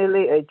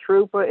definitely a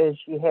trooper, and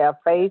she have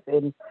faith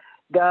in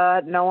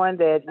God, knowing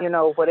that,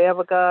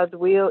 whatever God's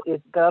will,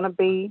 it's going to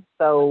be.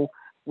 So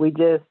we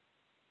just,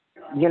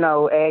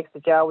 ask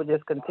that y'all would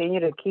just continue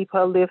to keep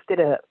her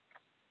lifted up.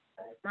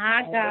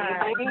 My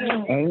God.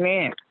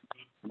 Amen.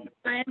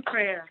 In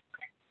prayer.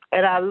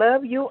 And I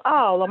love you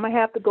all. I'm going to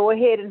have to go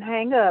ahead and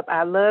hang up.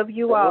 I love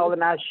you all,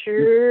 and I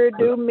sure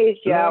do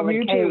miss y'all. Love you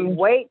and can't too.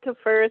 wait till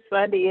first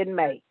Sunday in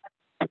May.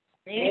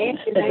 Amen.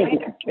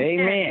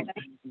 Amen.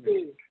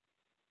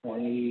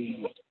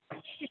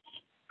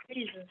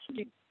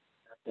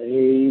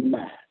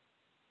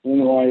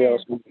 Anyone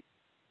else?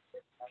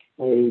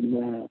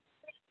 Amen.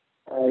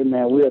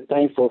 Amen. We are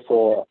thankful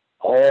for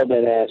all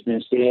that has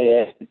been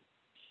said and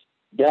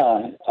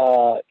done.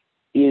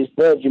 Is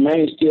Brother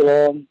Jermaine still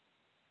on?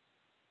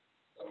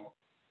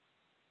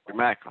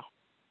 Michael.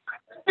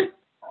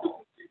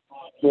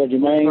 Brother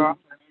Jermaine,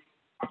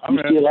 I'm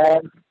you still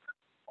on,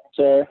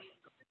 sir?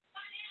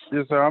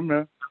 Yes, sir. I'm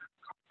there.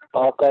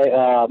 Okay.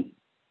 I'm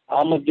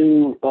gonna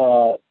do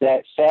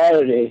that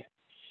Saturday.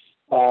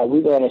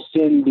 We're gonna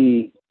send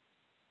the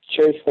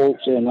church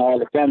folks and all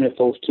the family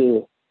folks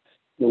to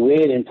the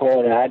wedding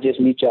party. I just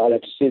meet y'all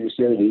at the city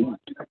facility.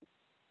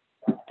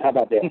 How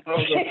about that?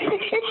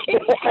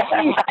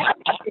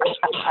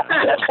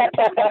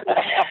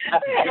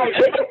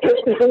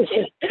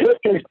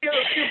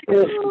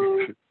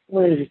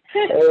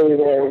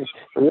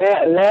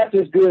 Laugh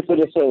is good for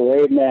the soul.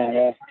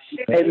 Amen.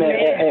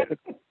 Amen.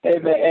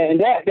 Amen. And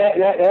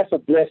that's a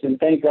blessing.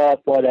 Thank God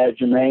for that,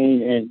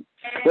 Jermaine. And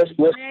what's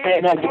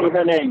now? Give me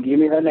her name. Give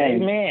me her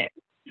name. Amen.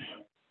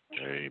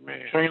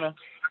 Amen. Trina?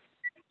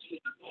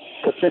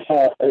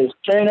 Is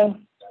Trina?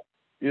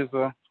 Yes,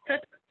 sir.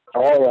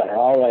 All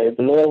right.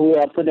 The Lord, will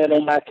I put that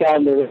on my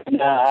calendar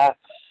now.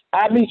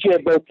 I'll meet you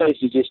at both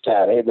places this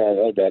time.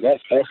 Amen.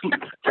 That's amen.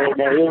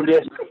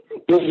 It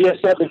was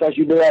just something because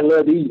you know I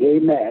love to eat.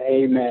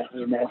 Amen.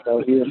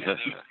 So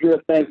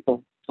we're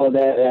thankful for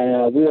that,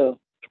 and we'll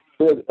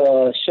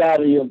shout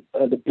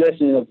the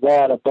blessing of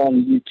God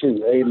upon you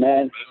too.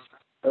 Amen.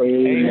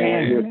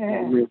 Amen.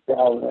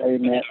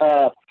 Amen.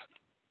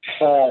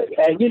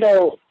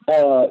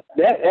 And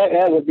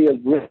that would be a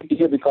great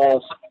deal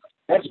because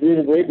that's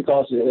really great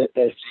because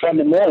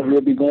Sunday morning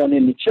we'll be going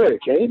into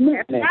church.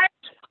 Amen.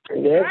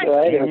 That's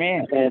right.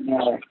 Amen. And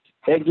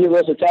that gives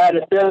us a time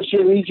to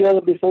fellowship with each other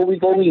before we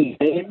go in.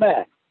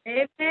 Amen.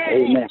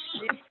 Amen.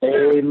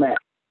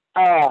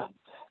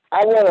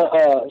 I want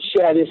to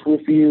share this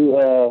with you,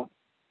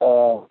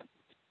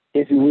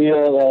 if you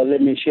will.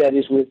 Let me share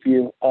this with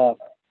you. The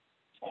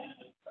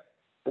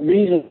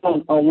reason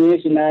on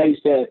Wednesday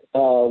nights that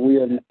we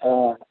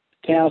are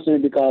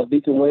counseling because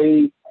Deacon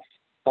Wade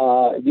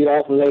get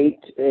off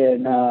late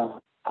and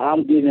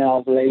I'm getting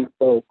off late,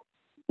 so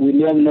we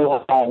never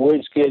know how our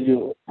work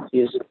schedule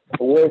is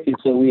working.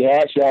 So we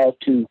ask y'all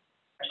to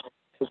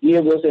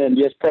forgive us and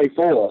just pray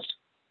for us.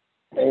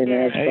 And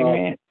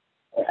Amen.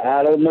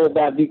 I don't know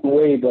about Deacon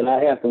Wade, but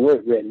I have to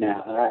work right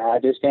now. I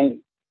just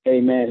can't,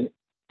 amen,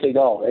 take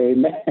off.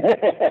 Amen.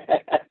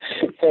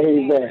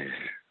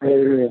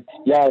 Amen.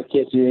 Y'all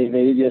catch you,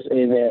 amen. Just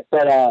amen.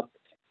 But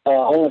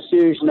on a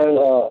serious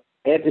note,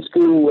 at the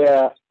school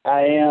where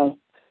I am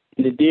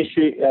in the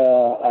district,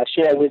 I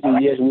shared with you,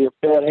 yes, we're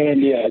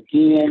short-handed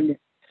again.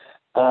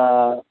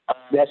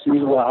 That's the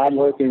reason why I'm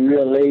working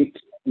real late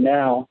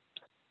now.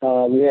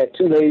 We had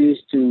 2 ladies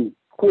to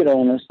quit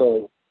on us,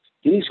 so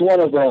each one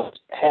of us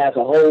has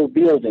a whole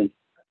building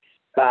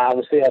by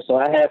ourselves. So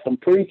I have from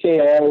pre-K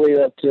all the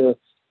way up to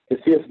the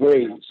 5th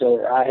grade.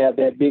 So I have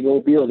that big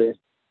old building.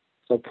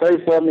 So pray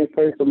for me,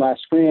 pray for my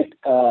strength.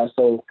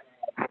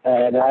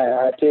 And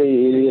I tell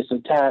you, it is a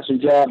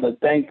tiresome job, but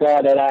thank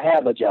God that I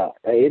have a job.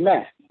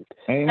 Amen.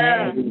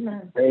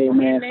 Amen.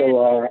 Amen.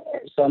 So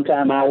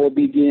sometime I will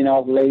be getting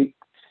off late.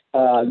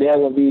 There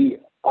will be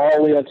all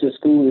the way up to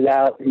school is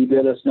out. He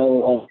let us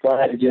know on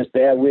Friday, just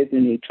bear with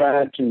him. He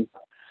tried to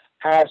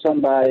hire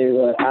somebody.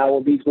 I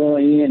will be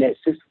going in at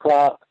 6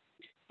 o'clock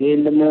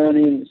in the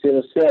morning instead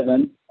of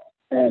 7,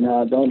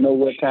 and don't know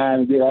what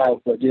time to get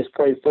off, but just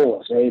pray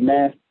for us.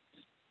 Amen.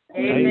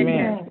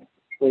 Amen.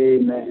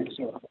 Amen.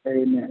 So,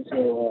 amen.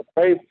 So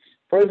pray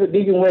for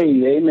Deacon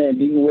Wade. Amen.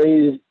 Deacon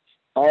Wade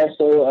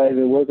also has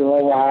been working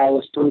over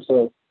hours too.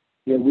 So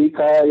if we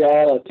call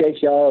y'all or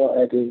text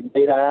y'all at the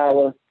later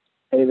hour,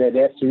 amen,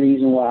 that's the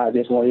reason why. I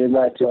just want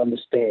everybody to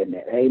understand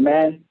that.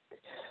 Amen.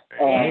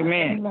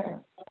 Amen.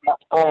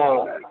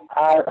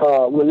 I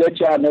will let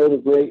y'all know the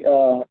great.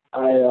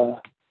 I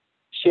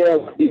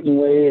shared with Deacon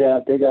Wade.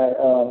 I think I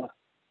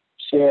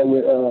shared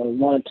with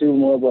 1 or 2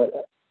 more,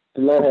 but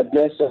the Lord has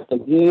blessed us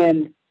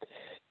again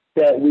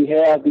that we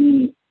have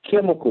the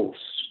chemicals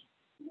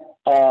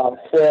for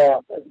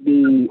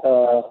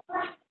the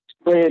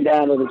spraying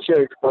down of the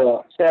church,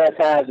 for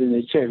sanitizing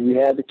the church. We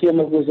have the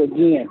chemicals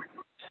again.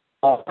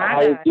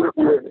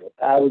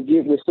 I would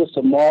get with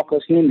Sister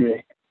Marcus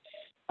Henry.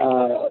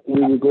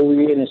 We would go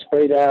in and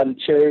spray down the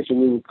church, and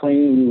we would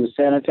clean, we would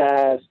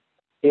sanitize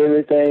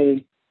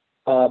everything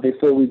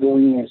before we go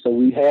in. So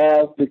we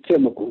have the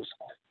chemicals.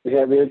 We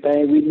have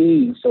everything we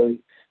need. So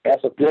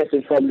that's a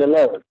blessing from the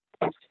Lord.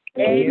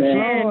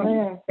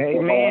 Amen.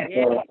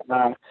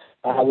 Amen.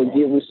 I would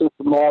get with Sister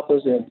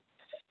Marcus and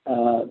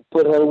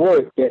put her to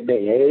work that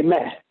day.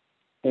 Amen.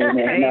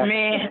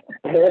 Amen.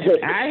 I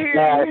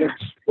hear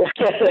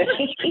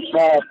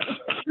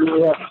you.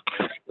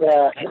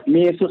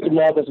 Me and Sister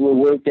Marcus will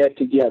work that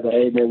together.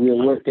 Amen.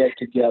 We'll work that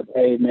together.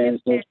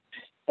 Amen. So,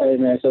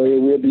 amen. So it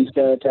will be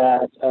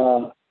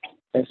sanitized.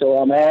 And so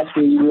I'm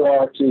asking you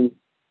all to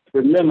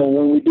remember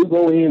when we do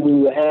go in, we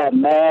will have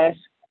masks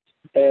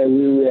and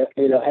we will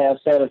have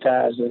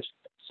sanitizers.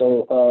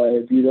 So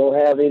if you don't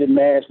have any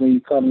masks when you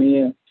come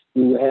in,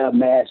 we will have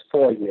masks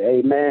for you.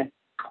 Amen.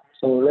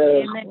 So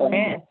let us.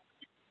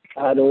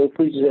 I know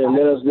preachers said,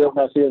 let us live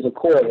ourselves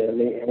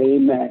accordingly.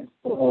 Amen.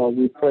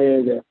 We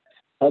pray that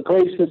a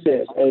great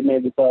success.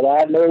 Amen. Because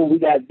I know we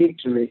got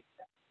victory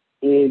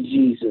in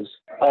Jesus.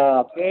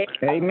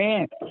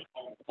 Amen.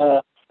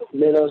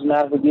 Let us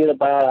not forget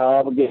about our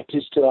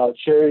obligations to our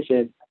church,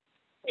 and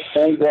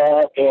thank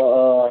God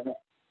for,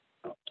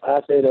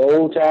 I say, the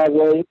old time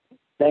way.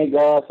 Thank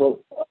God for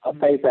a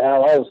paper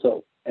out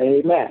also.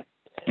 Amen.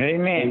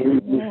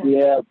 Amen. We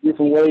have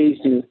different ways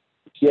to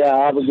share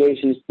our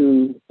obligations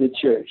to the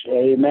church.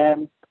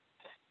 Amen.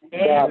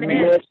 God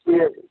bless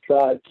you.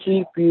 God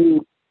keep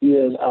you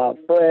is our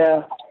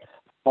prayer.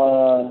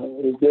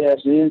 If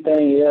there's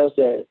anything else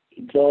that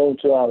draws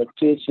to our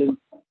attention,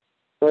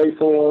 pray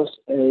for us.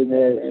 And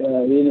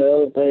any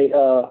other thing.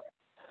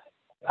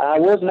 I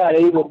was not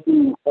able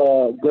to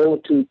go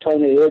to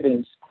Tony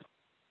Evans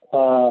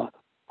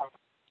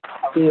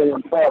here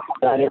in Park.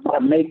 I did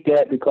not make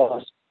that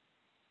because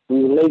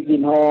we were late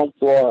getting home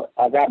for,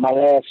 I got my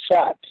last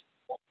shot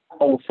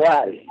on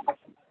Friday.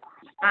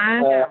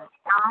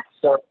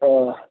 So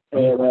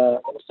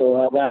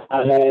I got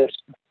my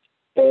last,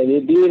 and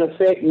it did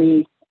affect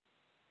me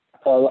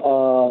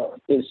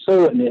in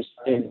soreness,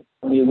 and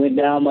it went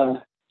down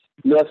my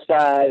left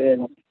side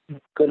and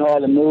couldn't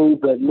hardly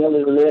move, but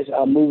nevertheless,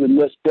 I'm moving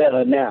much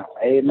better now.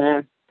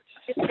 Amen.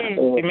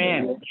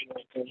 Amen.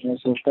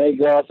 So thank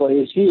God for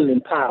his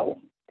healing power.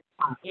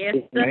 Yes.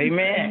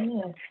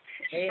 Amen.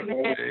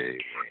 Amen.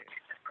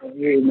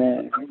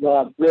 Amen.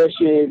 God bless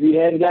you. If you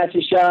hadn't got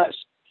your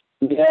shots,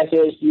 we ask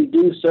that you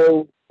do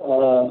so.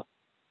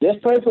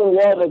 Just pray for the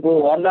Walnut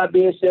Grove. I'm not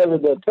being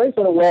selfish, but pray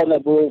for the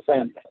Walnut Grove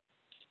family.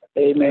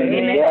 Amen.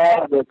 And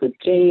God will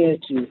continue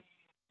to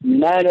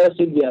unite us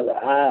together.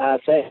 I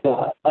thank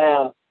God.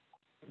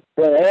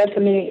 Brother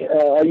Anthony,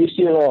 are you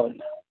still on?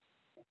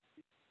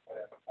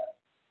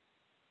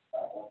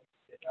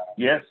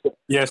 Yes.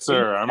 Yes,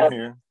 sir. I'm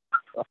here.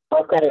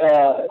 Okay.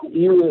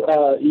 He would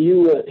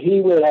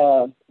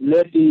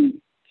let the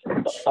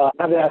how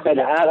can I say,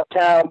 the out of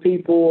town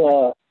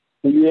people.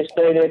 When you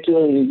explain that to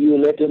them, you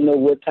would let them know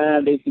what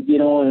time they could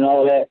get on and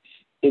all that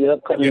in the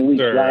upcoming weeks.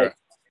 Sir. Right?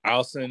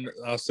 I'll send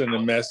a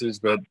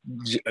message, but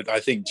I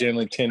think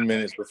generally 10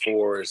 minutes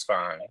before is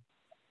fine.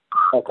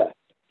 Okay.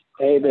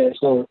 Amen.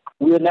 So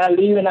we're not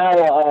leaving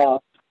our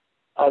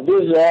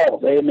visitors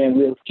off. Amen.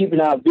 We're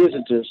keeping our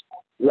visitors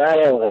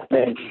right on.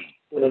 Amen.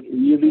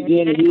 You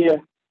begin to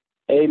hear,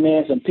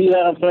 amen, some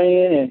piano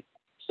playing and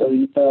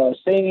So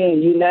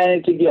singing,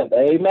 united together.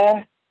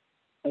 Amen.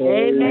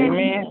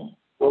 Amen.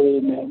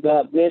 Amen.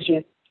 God bless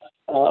you.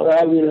 All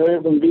right, we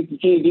heard from Deacon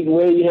King. Deacon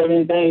Wade, you have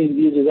anything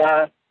you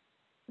desire?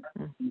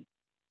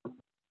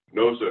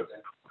 No, sir.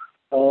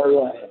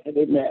 All right.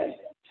 Amen.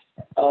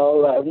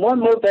 All right. One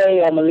more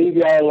thing, I'm going to leave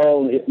y'all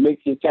alone. It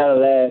makes you kind of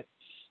laugh.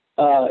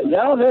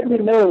 Y'all let me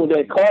know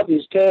that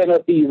Carthage tearing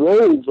up these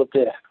roads up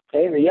there.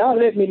 Okay? Y'all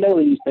let me know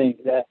these things.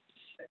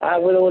 I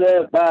went over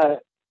there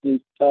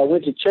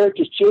went to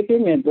Church's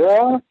Chicken and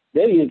boy,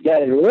 they just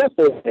got it rough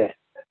over there.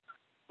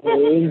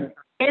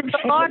 It's the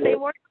Lord they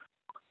work.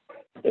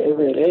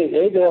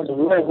 They doing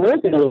some real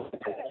working over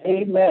there.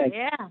 Amen.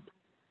 Yeah.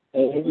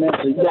 Amen.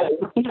 So you got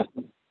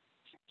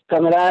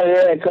coming out of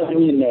there and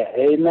coming in there.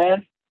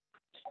 Amen.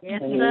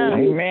 Yes, Amen. sir.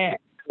 Amen.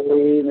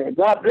 Amen.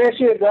 God bless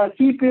you. God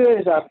keep you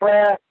is our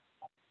prayer.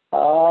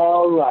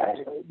 All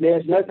right.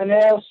 There's nothing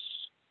else.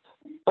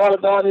 Father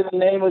God, in the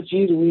name of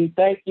Jesus, we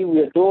thank you.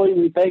 We adore you.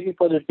 We thank you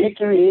for the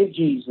victory in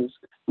Jesus.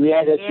 We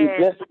ask that you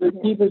bless us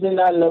and keep us in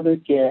our loving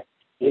care.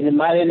 In the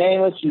mighty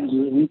name of Jesus,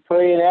 we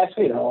pray and ask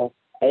it all.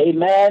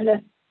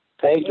 Amen.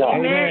 Thank God.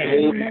 Amen.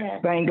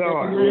 Amen. Thank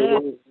God.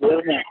 Amen.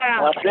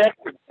 God bless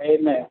you.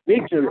 Amen.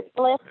 Victory.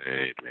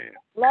 Amen.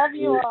 Love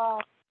you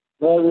all.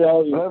 Love you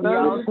all. Love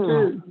y'all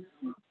too.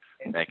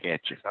 Back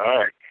at you. All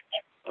right.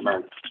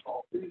 Bye-bye.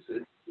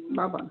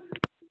 Bye-bye.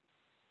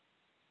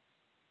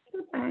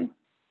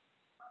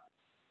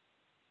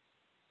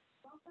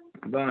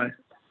 Bye.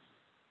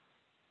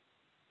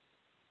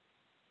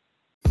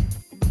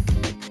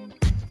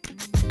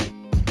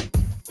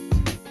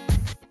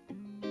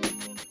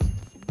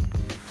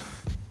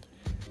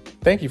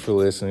 Thank you for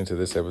listening to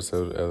this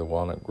episode of the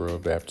Walnut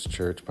Grove Baptist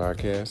Church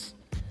podcast.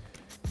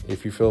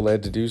 If you feel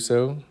led to do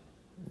so,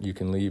 you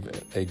can leave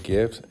a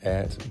gift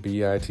at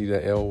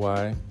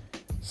bit.ly/Walnut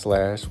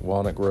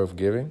Grove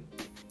Giving.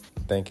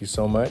 Thank you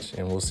so much,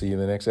 and we'll see you in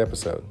the next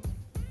episode.